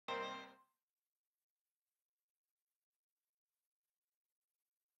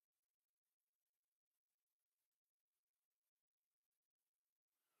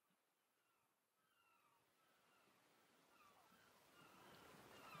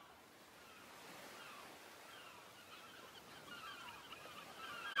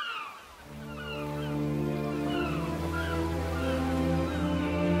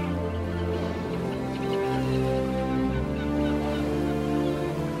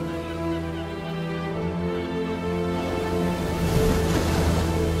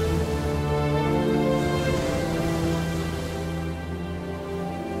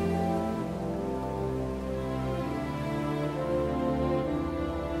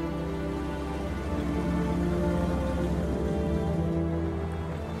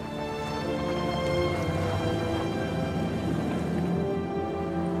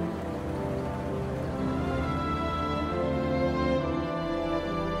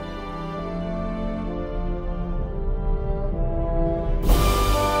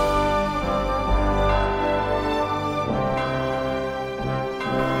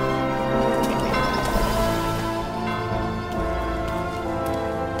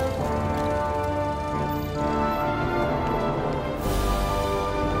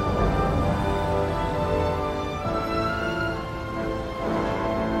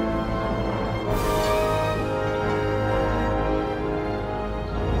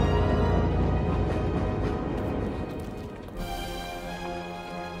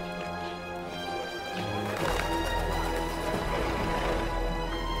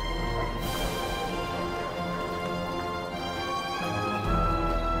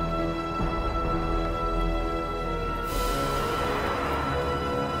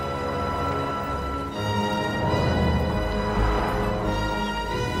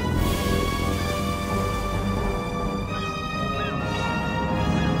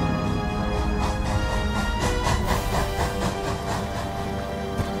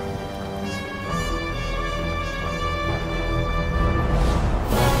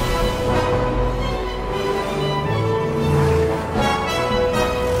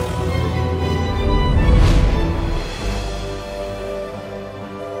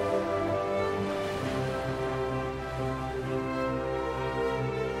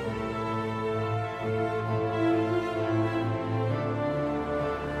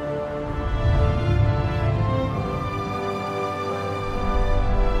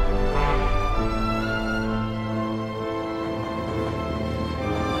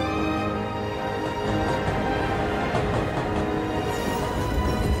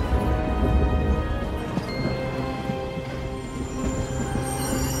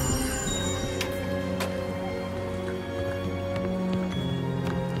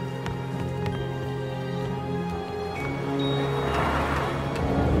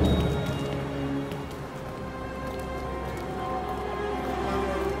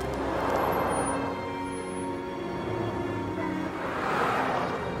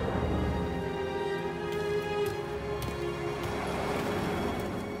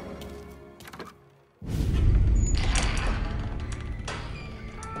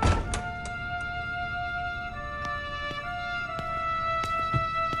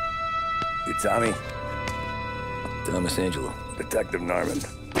Tommy. Thomas Angelo. Detective Norman.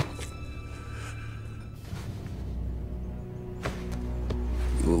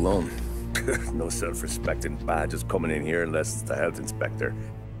 You alone? No self-respecting badges coming in here unless it's the health inspector.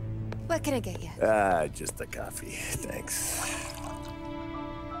 What can I get you? Just a coffee. Thanks.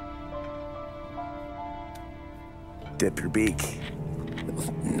 Dip your beak.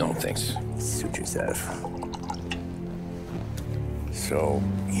 No, thanks. Suit yourself. So,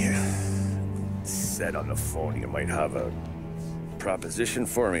 you said on the phone you might have a proposition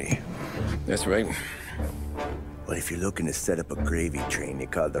for me. That's right. Well, if you're looking to set up a gravy train, you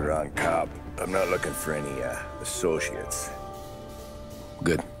called the wrong cop. I'm not looking for any, associates.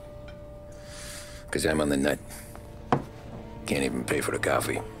 Good. Because I'm on the nut. Can't even pay for the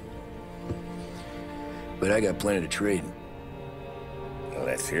coffee. But I got plenty to trade. Well,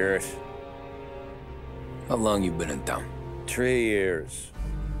 let's hear it. How long you been in town? 3 years.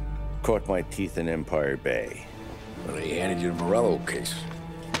 Caught my teeth in Empire Bay. Well, they handed you the Morello case.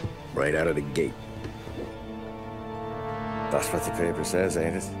 Right out of the gate. That's what the paper says,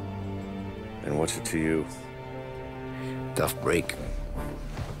 ain't it? And what's it to you? Tough break.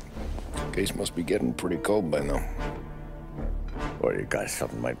 Case must be getting pretty cold by now. Or you got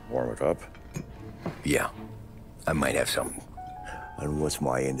something might warm it up? Yeah, I might have something. And what's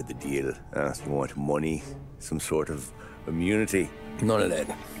my end of the deal? You want money? Some sort of immunity? None of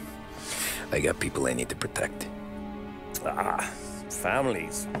that. I got people I need to protect.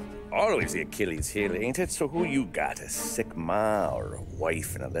 Families. Always the Achilles heel, ain't it? So who you got? A sick ma or a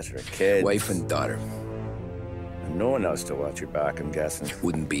wife and a litter of kids? Wife and daughter. And no one else to watch your back, I'm guessing.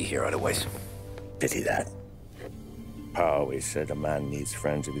 Wouldn't be here otherwise. Pity that. Pa always said a man needs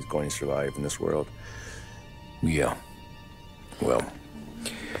friends if he's going to survive in this world. Yeah. Well,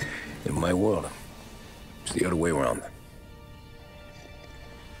 in my world, it's the other way around.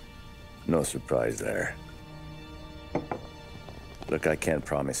 No surprise there. Look, I can't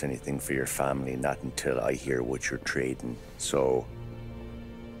promise anything for your family, not until I hear what you're trading. So,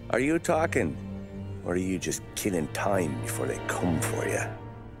 are you talking? Or are you just killing time before they come for you?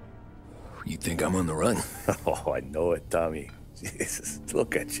 You think I'm on the run? Oh, I know it, Tommy. Jesus,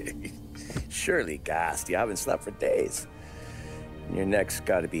 look at you. Surely gassed. You haven't slept for days. And your neck's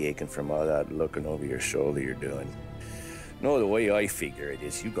got to be aching from all that looking over your shoulder you're doing. No, the way I figure it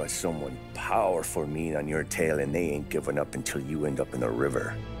is you got someone powerful mean on your tail and they ain't giving up until you end up in the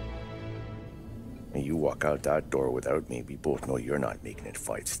river. And you walk out that door without me, we both know you're not making it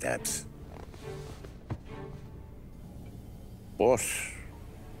 5 steps. But,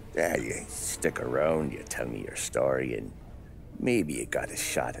 yeah, you stick around, you tell me your story, and maybe you got a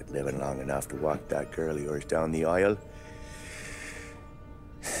shot at living long enough to walk that girl of yours down the aisle.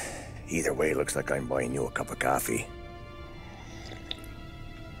 Either way, looks like I'm buying you a cup of coffee.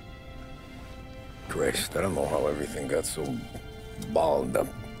 Christ, I don't know how everything got so balled up.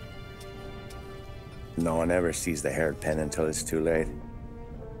 No one ever sees the hairpin until it's too late.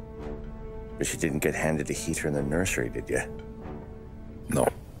 But you didn't get handed a heater in the nursery, did you? No.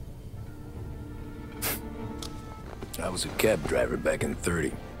 I was a cab driver back in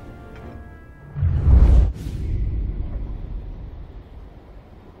 '30.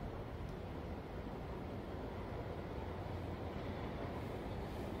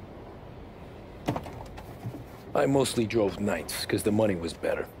 I mostly drove nights, because the money was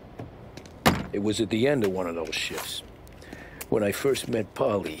better. It was at the end of one of those shifts, when I first met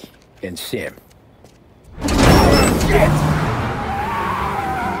Polly and Sam. Shit!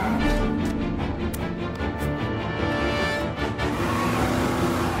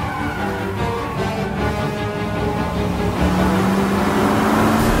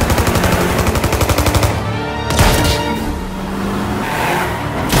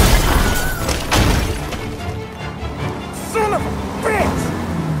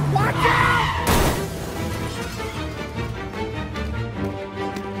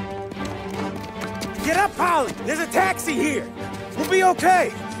 Get up, Polly! There's a taxi here! We'll be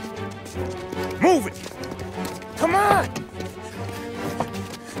okay! Move it! Come on!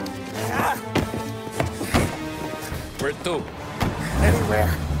 Where to? Anywhere.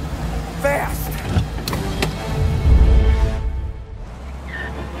 Fast!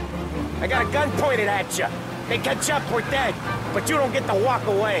 I got a gun pointed at you. They catch up, we're dead. But you don't get to walk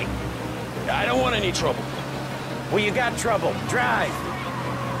away. I don't want any trouble. Well, you got trouble. Drive.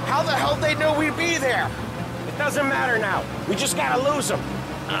 How the hell they knew we'd be there? It doesn't matter now. We just gotta lose them.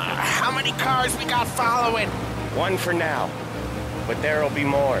 How many cars we got following? One for now. But there'll be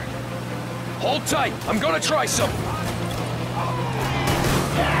more. Hold tight. I'm gonna try something.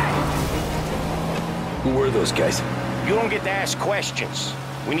 Who were those guys? You don't get to ask questions.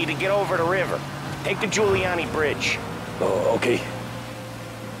 We need to get over the river. Take the Giuliani Bridge. Oh, okay.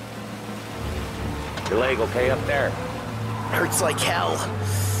 Your leg okay up there? Hurts like hell.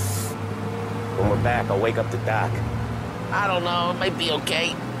 When we're back, I'll wake up the doc. I don't know, it might be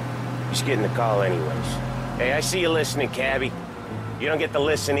okay. He's getting the call anyways. Hey, I see you listening, cabbie. You don't get to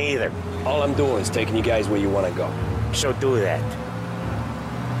listen either. All I'm doing is taking you guys where you want to go. So do that.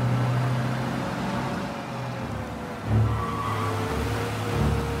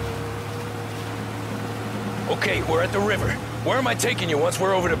 Okay, we're at the river. Where am I taking you once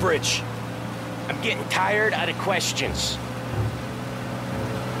we're over the bridge? I'm getting tired of the questions.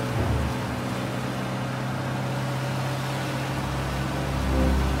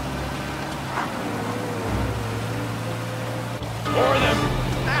 More of them!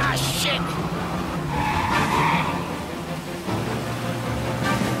 Ah, shit!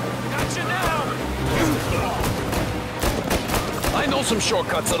 Gotcha now! I know some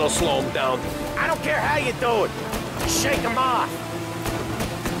shortcuts that'll slow them down. I don't care how you do it. Just shake them off.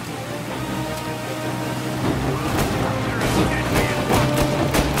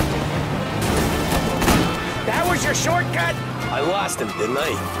 That was your shortcut? I lost him, didn't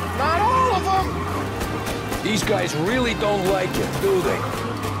I? Not all of them. These guys really don't like it, do they?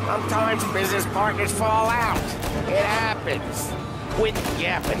 Sometimes business partners fall out. It happens. Quit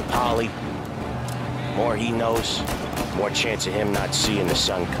yapping, Polly. More he knows, more chance of him not seeing the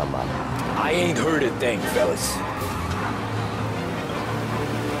sun come up. I ain't heard a thing, fellas.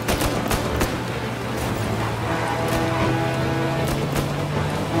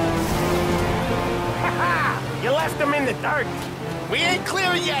 You left them in the dirt. We ain't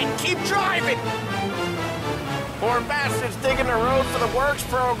clear yet, keep driving! Poor bastards digging the road for the works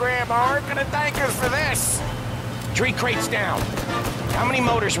program aren't gonna thank us for this. 3 crates down. How many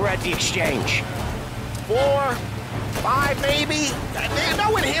motors were at the exchange? 4, 5 maybe?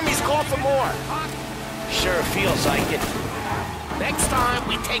 Knowing him, he's called for more. Sure feels like it. Next time,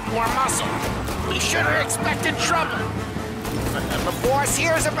 we take more muscle. We should have expected trouble. If the boss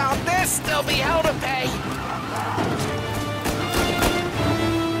hears about this, there'll be hell to pay.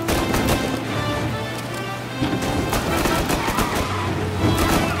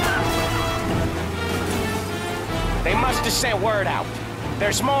 They must have sent word out.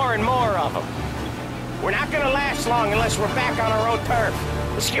 There's more and more of them. We're not gonna last long unless we're back on our own turf.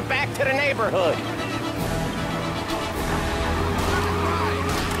 Let's get back to the neighborhood.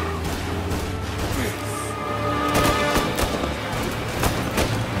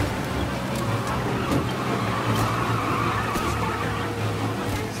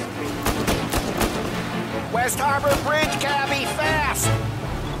 West Harbor Bridge, cabby, fast!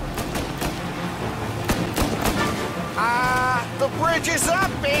 The bridge is up,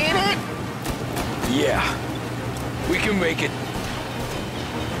 ain't it? Yeah. We can make it.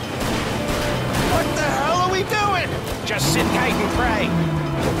 What the hell are we doing? Just sit tight and pray.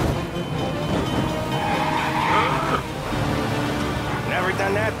 Never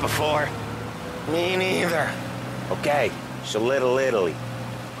done that before. Me neither. Okay, so Little Italy.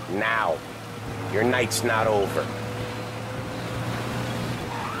 Now. Your night's not over.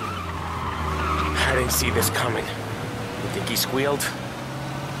 I didn't see this coming. You think he squealed?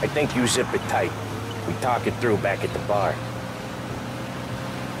 I think you zip it tight. We talk it through back at the bar.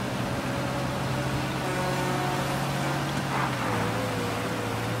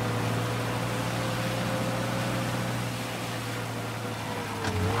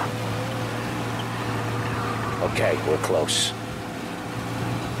 Okay, we're close.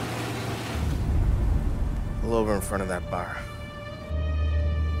 Pull over in front of that bar.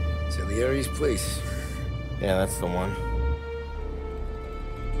 Salieri's place. Yeah, that's the one.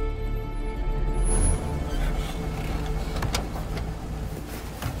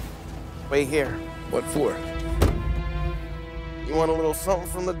 Wait here. What for? You want a little something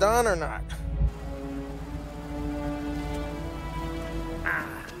from the Don or not?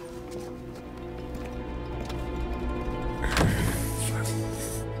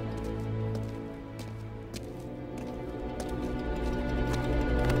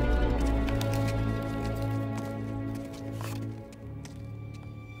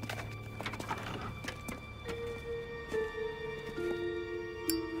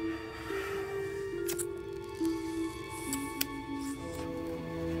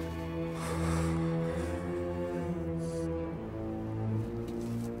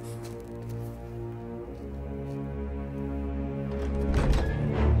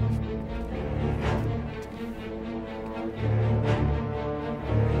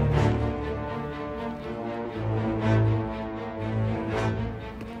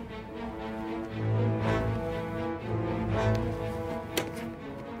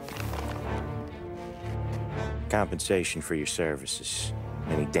 compensation for your services.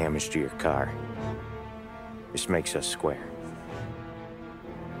 Any damage to your car. This makes us square.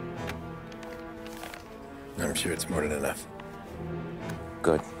 I'm sure it's more than enough.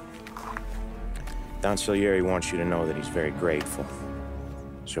 Good. Don Salieri wants you to know that he's very grateful.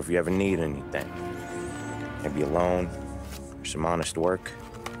 So if you ever need anything, maybe a loan or some honest work,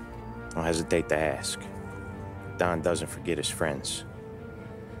 don't hesitate to ask. Don doesn't forget his friends.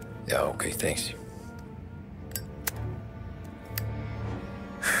 Yeah, okay, thanks.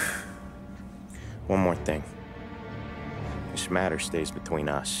 One more thing. This matter stays between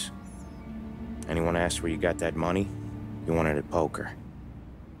us. Anyone asks where you got that money, you won it at poker.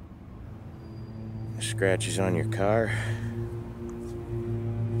 The scratches on your car,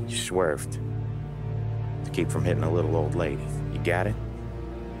 you swerved. To keep from hitting a little old lady. You got it?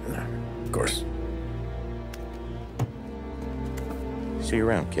 No, of course. See you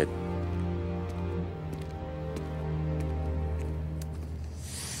around, kid.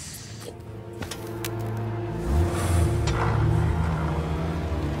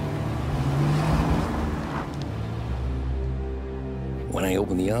 When I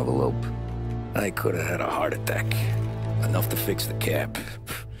opened the envelope, I could have had a heart attack. Enough to fix the cap.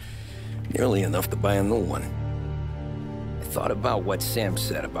 Nearly enough to buy a new one. I thought about what Sam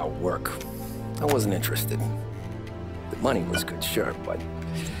said about work. I wasn't interested. The money was good, sure, but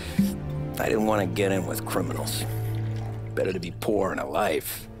I didn't want to get in with criminals. Better to be poor and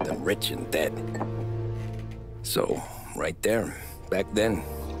alive than rich and dead. So, right there, back then,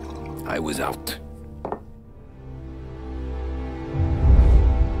 I was out.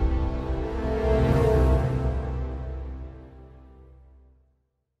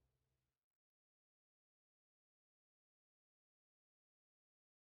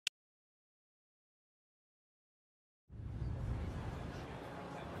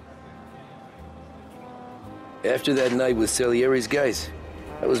 After that night with Salieri's guys,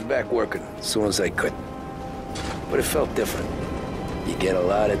 I was back working as soon as I could. But it felt different. You get a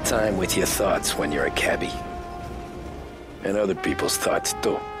lot of time with your thoughts when you're a cabbie. And other people's thoughts,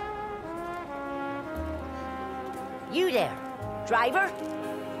 too. You there, driver?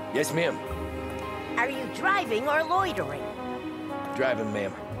 Yes, ma'am. Are you driving or loitering? Driving,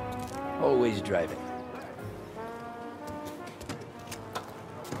 ma'am. Always driving.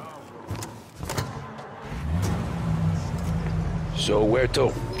 So where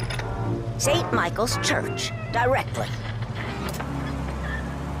to? St. Michael's Church, directly.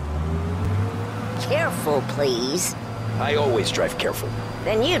 Careful, please. I always drive careful.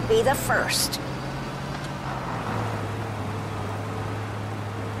 Then you'd be the first.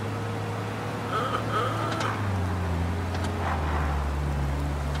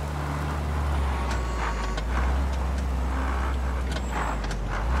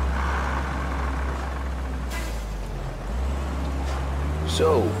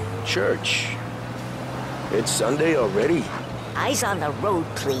 So, church. It's Sunday already? Eyes on the road,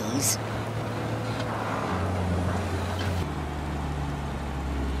 please.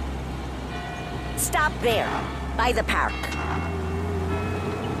 Stop there, by the park.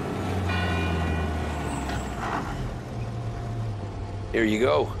 Here you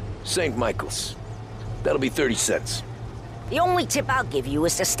go. St. Michael's. That'll be 30 cents. The only tip I'll give you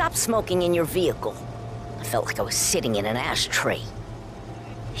is to stop smoking in your vehicle. I felt like I was sitting in an ashtray.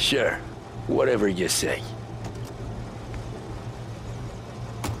 Sure. Whatever you say.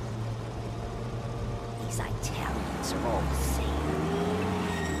 These Italians are all the same.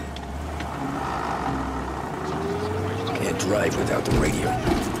 Can't drive without the radio.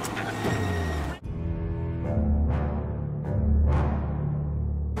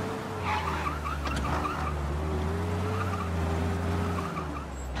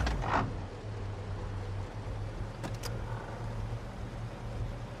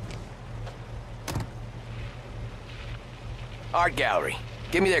 Art gallery.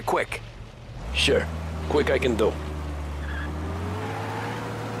 Get me there quick. Sure. Quick I can do.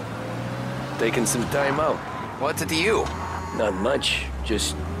 Taking some time out. What's it to you? Not much.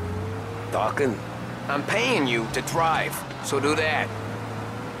 Just talking. I'm paying you to drive, so do that.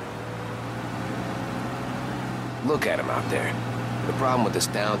 Look at him out there. The problem with this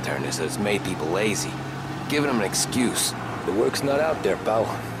downturn is that it's made people lazy. Giving them an excuse. The work's not out there, pal.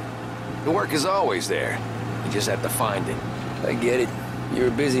 The work is always there. You just have to find it. I get it. You're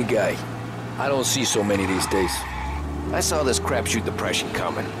a busy guy. I don't see so many these days. I saw this crapshoot depression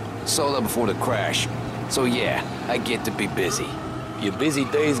coming. Sold up before the crash. So yeah, I get to be busy. Your busy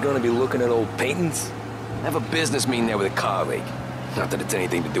day's gonna be looking at old paintings? I have a business meeting there with a colleague. Not that it's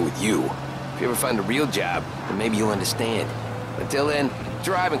anything to do with you. If you ever find a real job, then maybe you'll understand. Until then,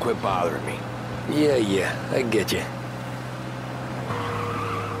 drive and quit bothering me. Yeah, I get you.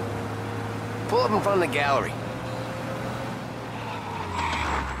 Pull up in front of the gallery.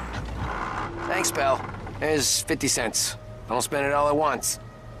 Thanks, pal. There's 50 cents. Don't spend it all at once.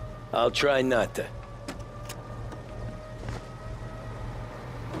 I'll try not to.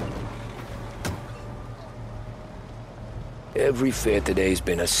 Every fare today's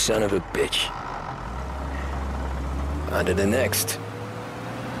been a son of a bitch. On to the next.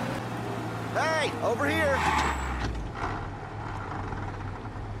 Hey, over here!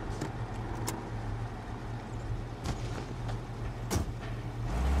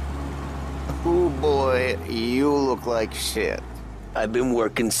 Ooh boy, you look like shit. I've been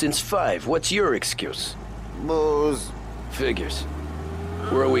working since 5. What's your excuse? Booze. Figures.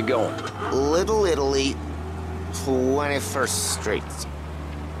 Where are we going? Little Italy, 21st Street.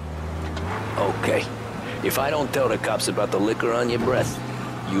 Okay. If I don't tell the cops about the liquor on your breath,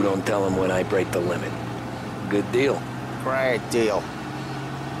 you don't tell them when I break the limit. Good deal. Great deal.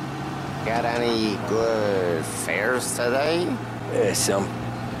 Got any good fares today? Yeah, some.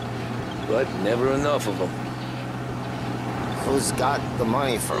 But never enough of them. Who's got the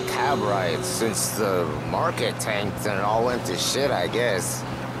money for cab rides since the market tanked and it all went to shit, I guess?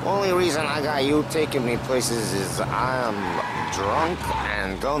 Only reason I got you taking me places is I'm drunk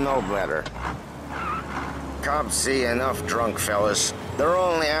and don't know better. Cops see enough drunk fellas. They're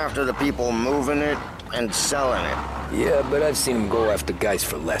only after the people moving it and selling it. Yeah, but I've seen them go after guys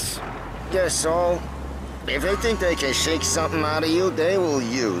for less. Guess so. If they think they can shake something out of you, they will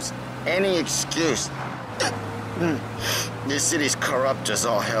use any excuse. This city's corrupt as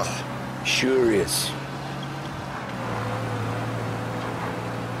all hell. Sure is.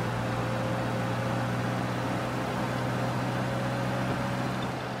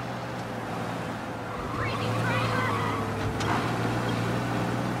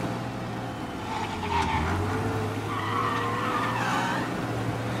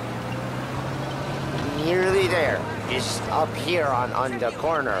 Nearly there. Just up here on the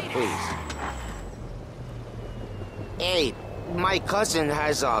corner, please. Hey, my cousin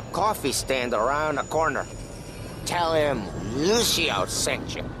has a coffee stand around the corner. Tell him Lucio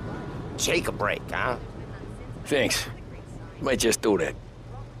sent you. Take a break, huh? Thanks. Might just do that.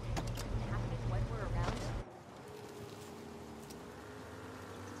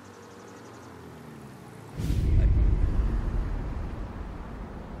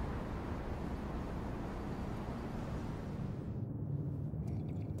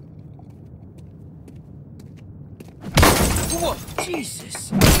 Whoa,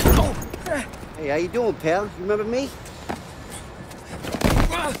 Jesus! Hey, how you doing, pal? You remember me?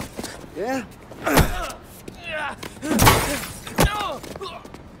 Yeah?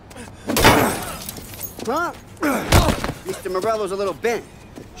 Huh? Mr. Morello's a little bent.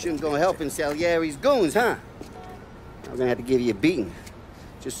 Shouldn't go helping Salieri's goons, huh? I'm gonna have to give you a beating.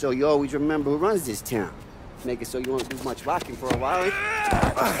 Just so you always remember who runs this town. Make it so you won't do much rocking for a while.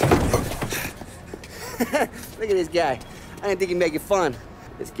 Look at this guy. I didn't think he'd make it fun.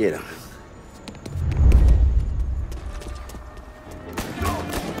 Let's get him.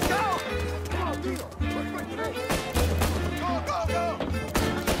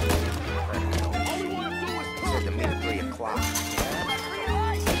 Said to me at 3 o'clock.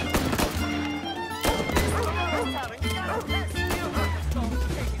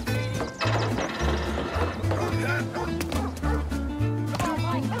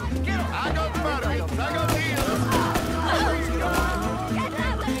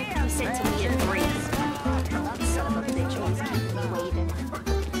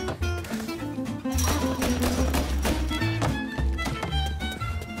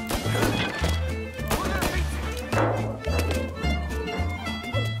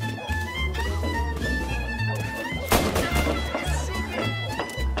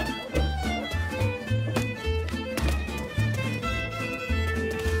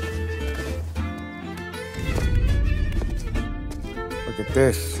 Look at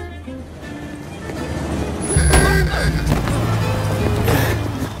this.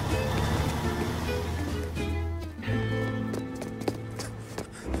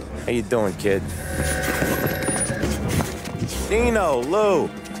 How you doing, kid? Dino, Lou. You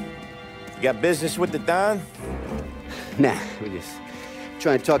got business with the Don? Nah, we're just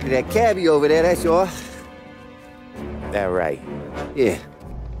trying to talk to that cabbie over there, that's all. That right. Yeah.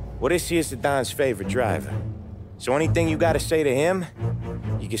 Well, this here's the Don's favorite driver. So anything you gotta say to him,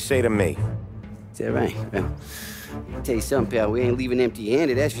 you can say to me. Is that right? Well, I'll tell you something, pal. We ain't leaving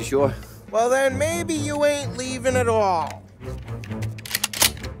empty-handed, that's for sure. Well, then maybe you ain't leaving at all.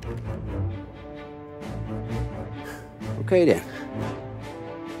 Okay, then.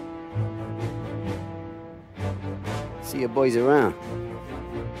 See your boys around.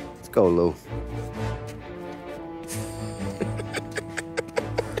 Let's go, Lou.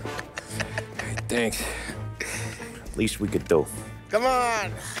 Thanks. Least we could do. Come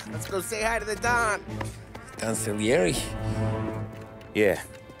on, let's go say hi to the Don. Don Salieri? Yeah.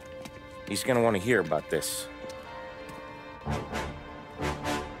 He's gonna want to hear about this.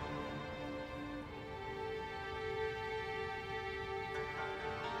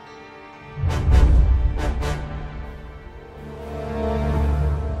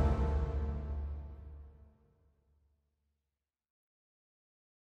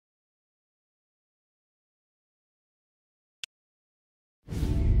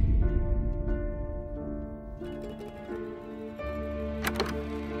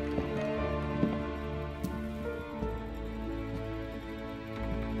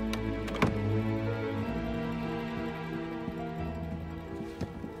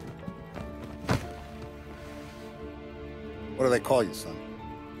 What do they call you, son?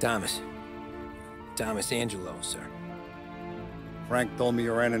 Thomas. Thomas Angelo, sir. Frank told me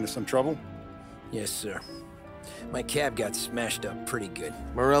you ran into some trouble? Yes, sir. My cab got smashed up pretty good.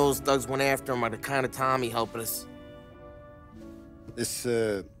 Morello's thugs went after him on account of Tommy helping us. This,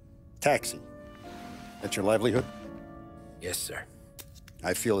 taxi, that's your livelihood? Yes, sir.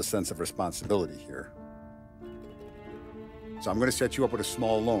 I feel a sense of responsibility here. So I'm gonna set you up with a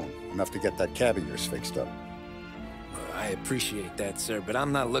small loan, enough to get that cab of yours fixed up. I appreciate that, sir, but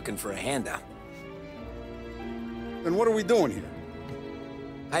I'm not looking for a handout. Then what are we doing here?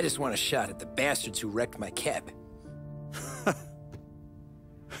 I just want a shot at the bastards who wrecked my cab.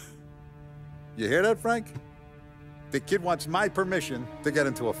 You hear that, Frank? The kid wants my permission to get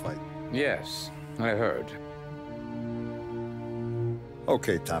into a fight. Yes, I heard.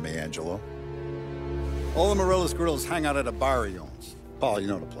 Okay, Tommy Angelo. All the Morello's girls hang out at a bar he owns. Paul, you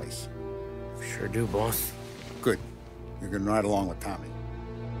know the place. Sure do, boss. Good. You're gonna ride along with Tommy.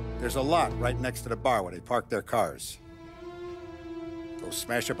 There's a lot right next to the bar where they park their cars. Go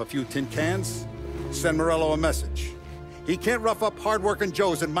smash up a few tin cans, send Morello a message. He can't rough up hard-working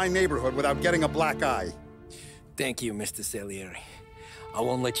Joes in my neighborhood without getting a black eye. Thank you, Mr. Salieri. I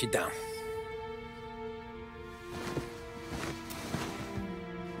won't let you down.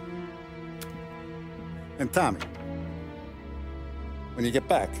 And Tommy, when you get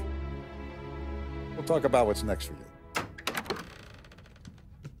back, we'll talk about what's next for you.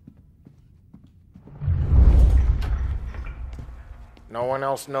 No one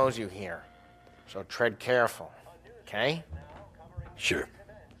else knows you here, so tread careful, okay? Sure.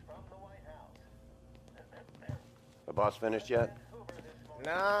 The boss finished yet?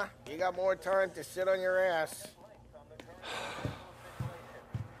 Nah, you got more time to sit on your ass.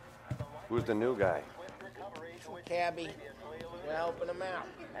 Who's the new guy? Cabby, we're helping him out.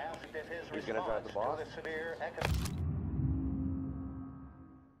 He's gonna drive the boss?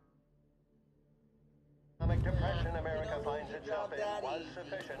 Depression America finds itself in was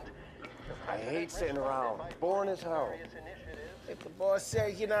sufficient. I hate sitting around. Boring as hell. If the boss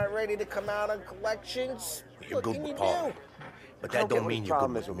says you're not ready to come out on collections, what can you do? But that don't mean you're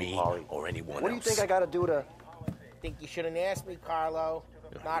good with me or anyone else. What do you think I gotta do to... Think you shouldn't ask me, Carlo.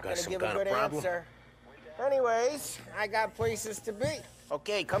 Not gonna give a good problem? answer. Anyways, I got places to be.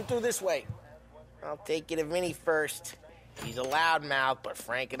 Okay, come through this way. I'll take you to Vinny first. He's a loudmouth, but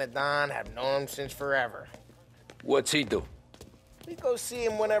Frank and the Don have known him since forever. What's he do? We go see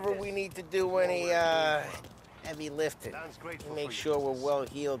him whenever we need to do any, heavy lifting. We make sure we're well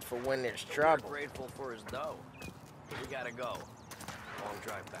healed for when there's trouble. We're grateful for his dough. We gotta go. Long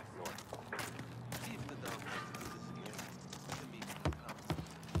drive back north.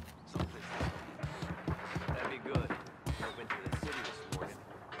 That'd be good. I went to the city this morning.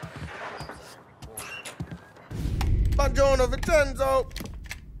 Buongiorno, Vincenzo!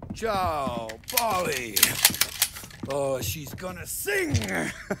 Ciao, Polly. Oh, she's gonna sing.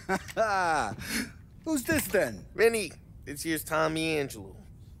 Who's this then? Vinny, this here's Tommy Angelo.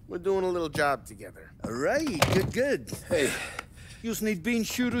 We're doing a little job together. All right, good. Hey, you need bean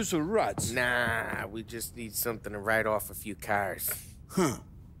shooters or rods? Nah, we just need something to write off a few cars. Huh.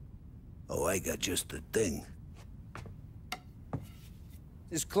 Oh, I got just the thing.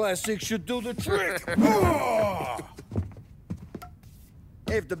 This classic should do the trick. Oh!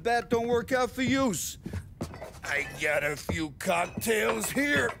 Hey, if the bat don't work out for yous, I got a few cocktails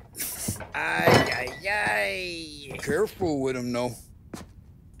here. Ay, ay, ay. Careful with them, though.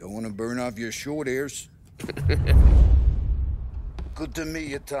 Don't want to burn off your short hairs. Good to meet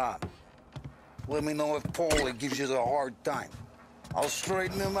you, Tom. Let me know if Paulie gives you the hard time. I'll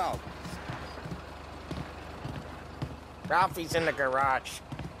straighten him out. Ralphie's in the garage.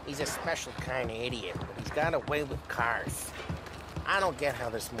 He's a special kind of idiot, but he's got away with cars. I don't get how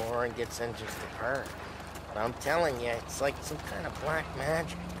this moron gets in just to her. But I'm telling you, it's like some kind of black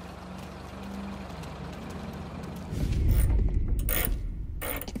magic.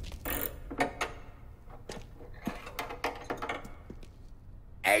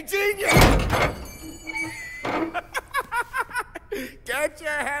 Hey, genius! Get your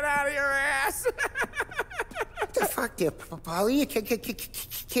head out of your ass! What the fuck there, Polly? You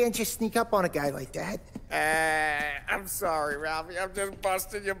can't just sneak up on a guy like that. I'm sorry, Ralphie. I'm just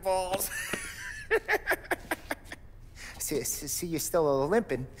busting your balls. See, you're still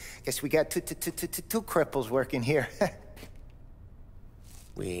limping. Guess we got two cripples working here.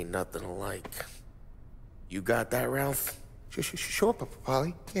 We ain't nothing alike. You got that, Ralph? Sure,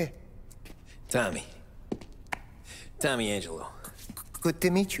 Polly. Yeah. Tommy Angelo. Good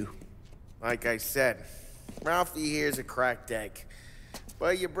to meet you. Like I said, Ralphie here's a cracked egg.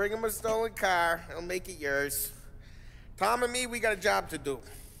 But you bring him a stolen car, he'll make it yours. Tom and me, we got a job to do.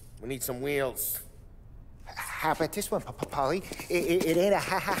 We need some wheels. How about this one, Polly? It ain't a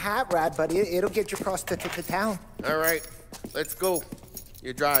hot rod, but it'll get you across to town. All right, let's go.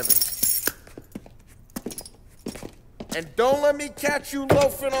 You're driving. And don't let me catch you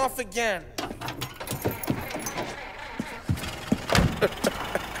loafing off again.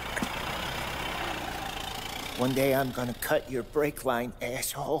 One day I'm gonna cut your brake line,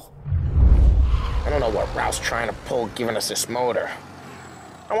 asshole. I don't know what Ralph's trying to pull giving us this motor.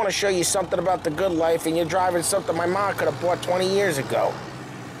 I want to show you something about the good life, and you're driving something my mom could have bought 20 years ago.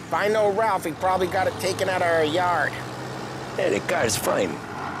 If I know Ralph, he probably got it taken out of our yard. Yeah, the car's fine.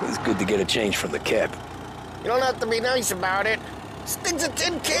 It's good to get a change from the cab. You don't have to be nice about it. This thing's a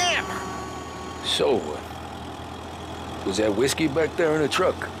tin can. So, was that whiskey back there in the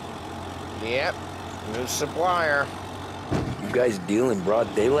truck? Yep, new supplier. You guys deal in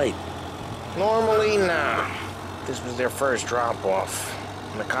broad daylight? Normally, nah. This was their first drop-off.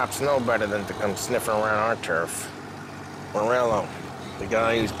 And the cops know better than to come sniffing around our turf. Morello, the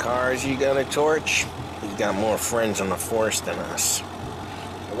guy whose cars you got a torch, he's got more friends on the force than us.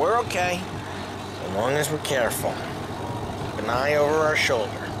 But we're okay, as long as we're careful. Keep an eye over our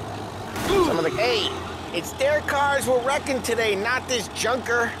shoulder. Some of the... Hey, it's their cars we're wrecking today, not this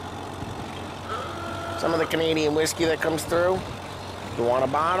junker. Some of the Canadian whiskey that comes through. You want a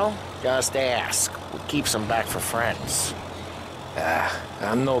bottle? Just ask. We'll keep some back for friends.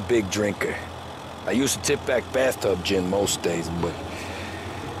 I'm no big drinker. I used to tip back bathtub gin most days, but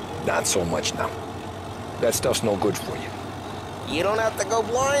not so much now. That stuff's no good for you. You don't have to go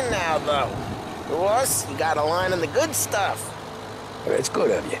blind now, though. To us, you got a line in the good stuff. It's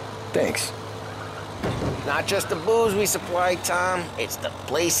good of you. Thanks. Not just the booze we supply, Tom. It's the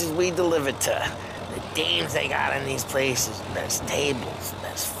places we deliver to. The dames they got in these places. There's tables,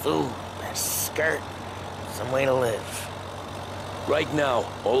 there's food, there's skirt. Some way to live. Right now,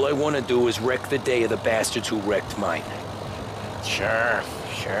 all I want to do is wreck the day of the bastards who wrecked mine. Sure.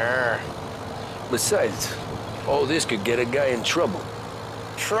 Besides, all this could get a guy in trouble.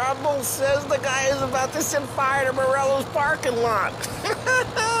 Trouble, says the guy who's about to set fire to Morello's parking lot.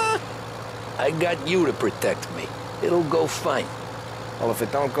 I got you to protect me. It'll go fine. Well, if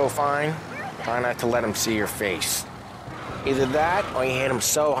it don't go fine, try not to let them see your face. Either that, or you hit them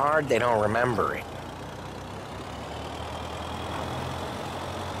so hard they don't remember it.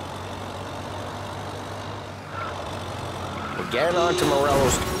 We're getting onto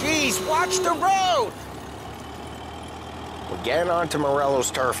Morello's... Jeez, watch the road! We're getting onto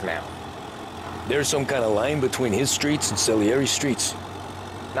Morello's turf now. There's some kind of line between his streets and Salieri's streets?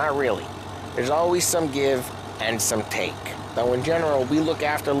 Not really. There's always some give and some take. Though in general, we look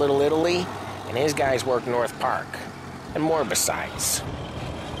after Little Italy, and his guys work North Park. And more besides.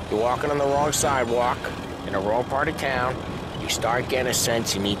 You're walking on the wrong sidewalk, in the wrong part of town, you start getting a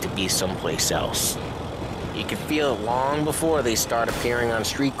sense you need to be someplace else. You can feel it long before they start appearing on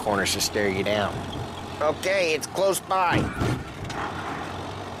street corners to stare you down. Okay, it's close by.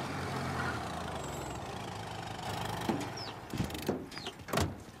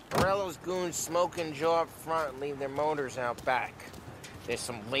 Morello's goons smoke and jaw up front and leave their motors out back. There's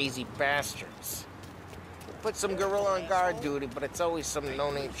some lazy bastards. We'll put some gorilla on guard duty, but it's always some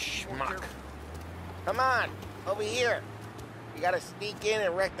no-name schmuck. Come on, over here. You gotta sneak in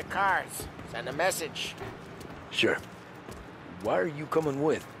and wreck the cars. Send a message. Sure. Why are you coming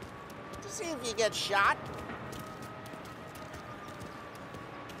with? To see if you get shot.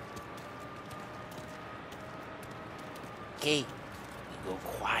 Okay, you go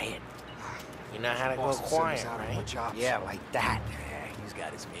quiet. You know how to go quiet, right? Yeah, like that. Yeah, he's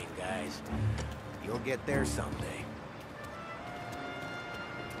got his main guys. You'll get there someday.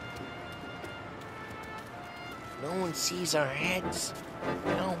 No one sees our heads.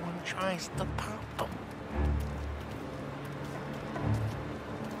 No one tries to pop them.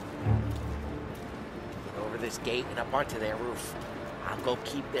 Get over this gate and up onto their roof. I'll go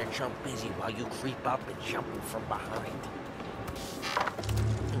keep their chump busy while you creep up and jump him from behind.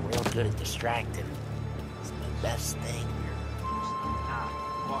 I'm real good at distracting. It's my best thing.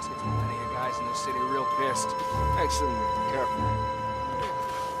 Boss gets many of you guys in this city real pissed. Excellent, careful.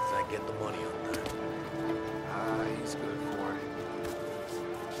 As I get the money on that. He's good for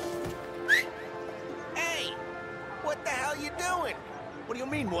it. Hey! What the hell you doing? What do you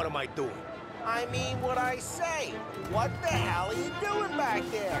mean, what am I doing? I mean what I say. What the hell are you doing back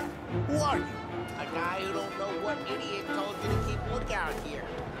there? Who are you? A guy who don't know what idiot told you to keep lookout here.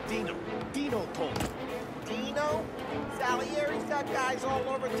 Dino told me. Dino? Salieri's got guys all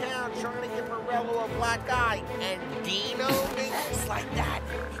over town trying to give Morello a black eye. And Dino thinks like that.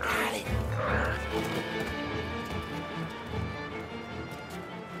 You got it.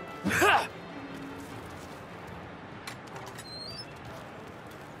 Ha!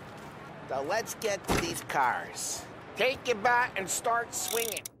 So let's get to these cars. Take your bat and start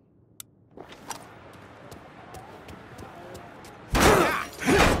swinging. Ah,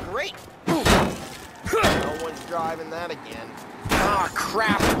 great. No one's driving that again. Ah,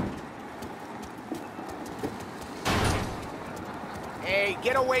 crap. Hey,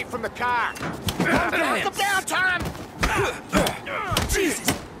 get away from the car. Knock him down, Tom!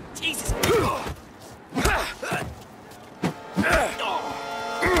 Jesus! Jesus!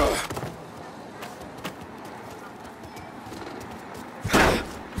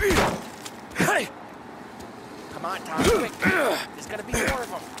 Come on, Tom, quick. There's gonna be more of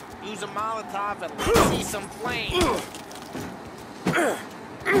them. Use a Molotov and let's see some flames.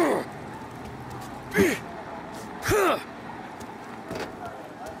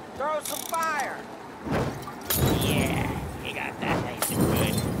 Throw some fire. Yeah, you got that nice and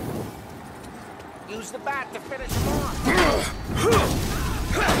good. Use the bat to finish them off.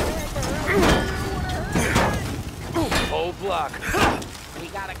 Whole block. We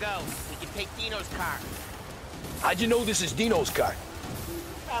gotta go. We can take Dino's car. How'd you know this is Dino's car?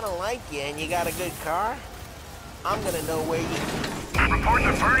 I don't like you and you got a good car. I'm gonna know where you... Reports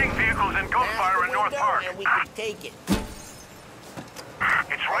of burning vehicles and gunfire in North Park. And we can take it.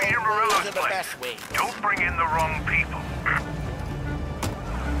 It's right near Morello's the place. best way. Don't bring in the wrong people.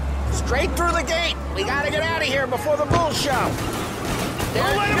 Straight through the gate. We gotta get out of here before the bull show.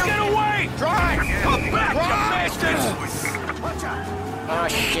 Don't let him get away! Drive! Come back, you Drive! bastards! Watch out! Oh,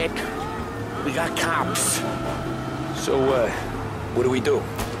 shit. We got cops. So, what do we do?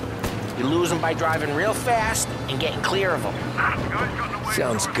 You lose them by driving real fast and getting clear of them.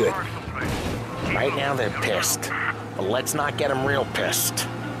 Sounds good. Right now they're pissed, but let's not get them real pissed.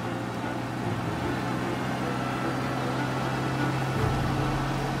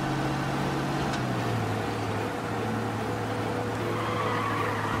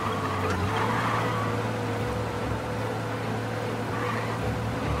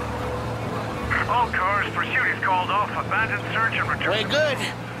 All cars, pursuit is called off. Abandoned search and return. We're good.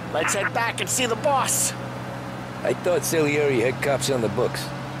 Let's head back and see the boss. I thought Salieri had cops on the books.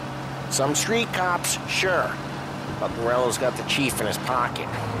 Some street cops, sure. But Morello's got the chief in his pocket.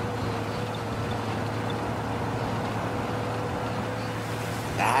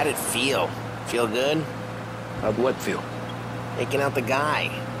 How'd it feel? Feel good? How'd what feel? Taking out the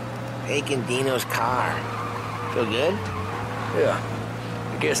guy. Taking Dino's car. Feel good? Yeah,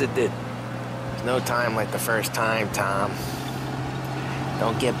 I guess it did. There's no time like the first time, Tom.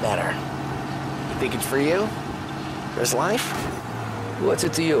 Don't get better. You think it's for you? This life? What's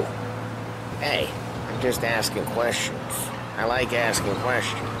it to you? Hey, I'm just asking questions. I like asking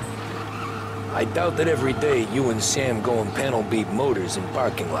questions. I doubt that every day you and Sam go and panel beat motors in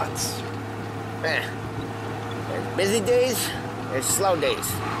parking lots. There's busy days, there's slow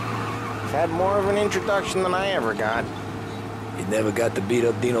days. I've had more of an introduction than I ever got. You never got to beat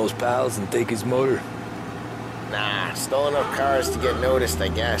up Dino's pals and take his motor? Nah, stole enough cars to get noticed, I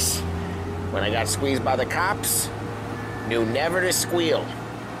guess. When I got squeezed by the cops, knew never to squeal.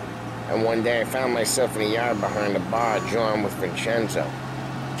 And one day I found myself in a yard behind a bar, joined with Vincenzo.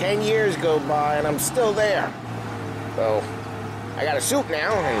 10 years go by and I'm still there. So, I got a suit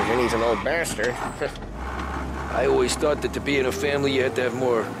now, and Vinny's an old bastard. I always thought that to be in a family you had to have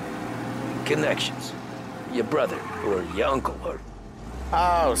more connections. Your brother, or your uncle, or...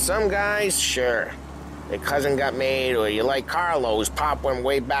 Oh, some guys, sure. Their cousin got made, or you like Carlo, whose pop went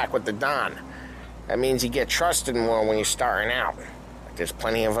way back with the Don. That means you get trusted more when you're starting out. But there's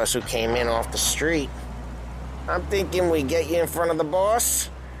plenty of us who came in off the street. I'm thinking we get you in front of the boss,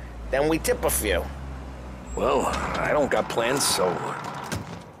 then we tip a few. Well, I don't got plans, so...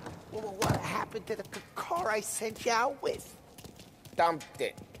 Well, what happened to the car I sent you out with? Dumped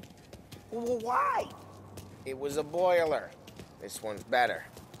it. Well, why? It was a boiler. This one's better.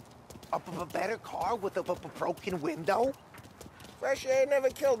 A better car with a broken window? Fresh air never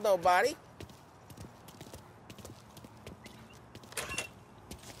killed nobody.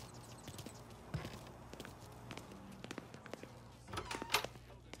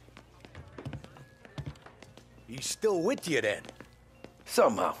 He's still with you then?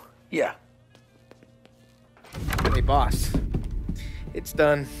 Somehow, yeah. Hey, boss. It's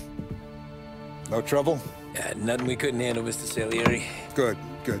done. No trouble? Yeah, nothing we couldn't handle, Mr. Salieri. Good,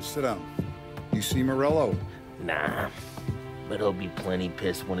 good. Sit down. You see Morello? Nah. But he'll be plenty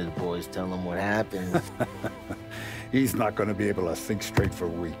pissed when his boys tell him what happened. He's not going to be able to think straight for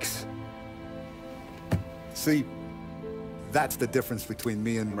weeks. See, that's the difference between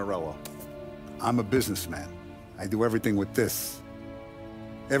me and Morello. I'm a businessman. I do everything with this.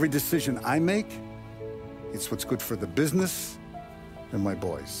 Every decision I make, it's what's good for the business and my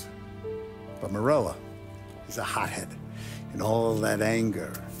boys. But Morello is a hothead, and all that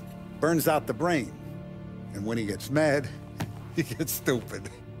anger burns out the brain. And when he gets mad, he gets stupid.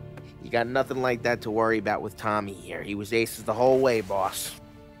 You got nothing like that to worry about with Tommy here. He was aces the whole way, boss.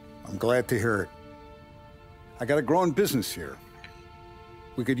 I'm glad to hear it. I got a growing business here.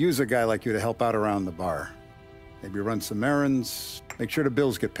 We could use a guy like you to help out around the bar. Maybe run some errands, make sure the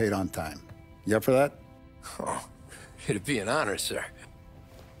bills get paid on time. You up for that? Oh, it'd be an honor, sir.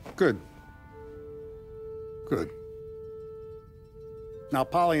 Good. Good. Now,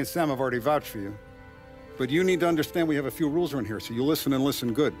 Polly and Sam have already vouched for you. But you need to understand we have a few rules around here, so you listen and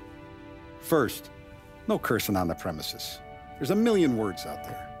listen good. First, no cursing on the premises. There's a million words out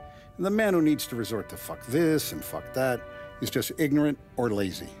there. And the man who needs to resort to fuck this and fuck that is just ignorant or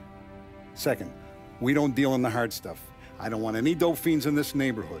lazy. Second, we don't deal in the hard stuff. I don't want any dope fiends in this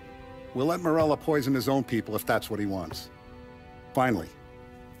neighborhood. We'll let Morello poison his own people if that's what he wants. Finally,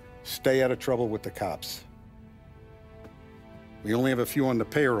 stay out of trouble with the cops. We only have a few on the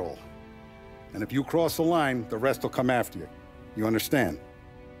payroll. And if you cross the line, the rest will come after you. You understand?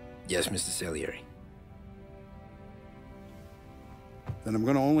 Yes, Mr. Salieri. Then I'm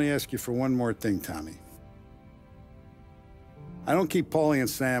going to only ask you for one more thing, Tommy. I don't keep Paulie and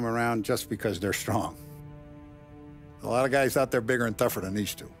Sam around just because they're strong. A lot of guys out there bigger and tougher than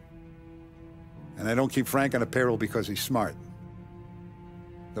these two. And I don't keep Frank on the payroll because he's smart.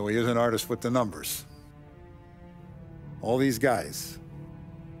 Though he is an artist with the numbers. All these guys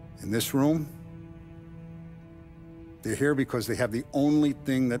in this room, they're here because they have the only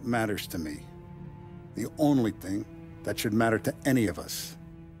thing that matters to me. The only thing that should matter to any of us.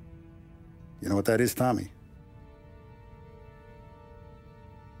 You know what that is, Tommy?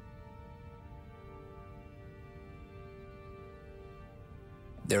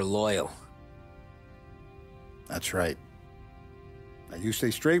 They're loyal. That's right. Now, you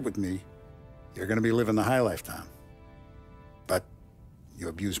stay straight with me, you're gonna be living the high life, Tom. But you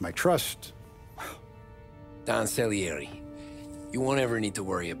abuse my trust. Don Salieri, you won't ever need to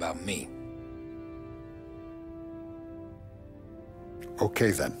worry about me.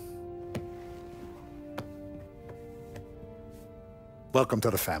 Okay, then. Welcome to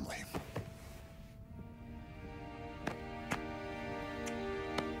the family.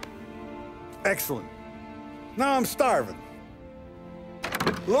 Excellent. Now I'm starving.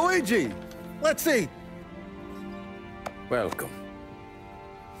 Luigi, let's eat. Welcome.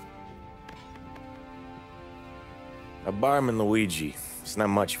 A barman, Luigi, is not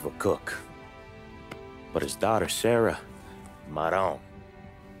much of a cook. But his daughter, Sarah, Maron.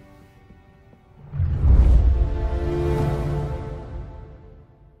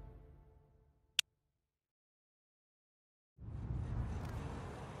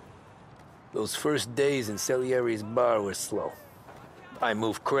 Those first days in Salieri's bar were slow. I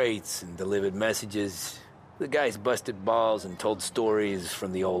moved crates and delivered messages. The guys busted balls and told stories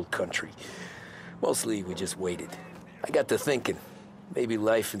from the old country. Mostly, we just waited. I got to thinking, maybe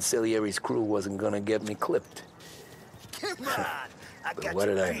life in Salieri's crew wasn't gonna get me clipped. Come on, I But got what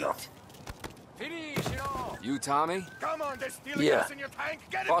you did I beat. know? You, Tommy? Come on, there's steel Yeah. gas in your tank.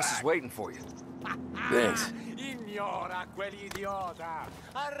 Get it Boss back. is waiting for you. Thanks. Ignora quell'idiota.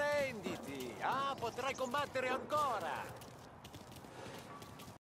 Arrenditi. Ah, potrai combattere ancora.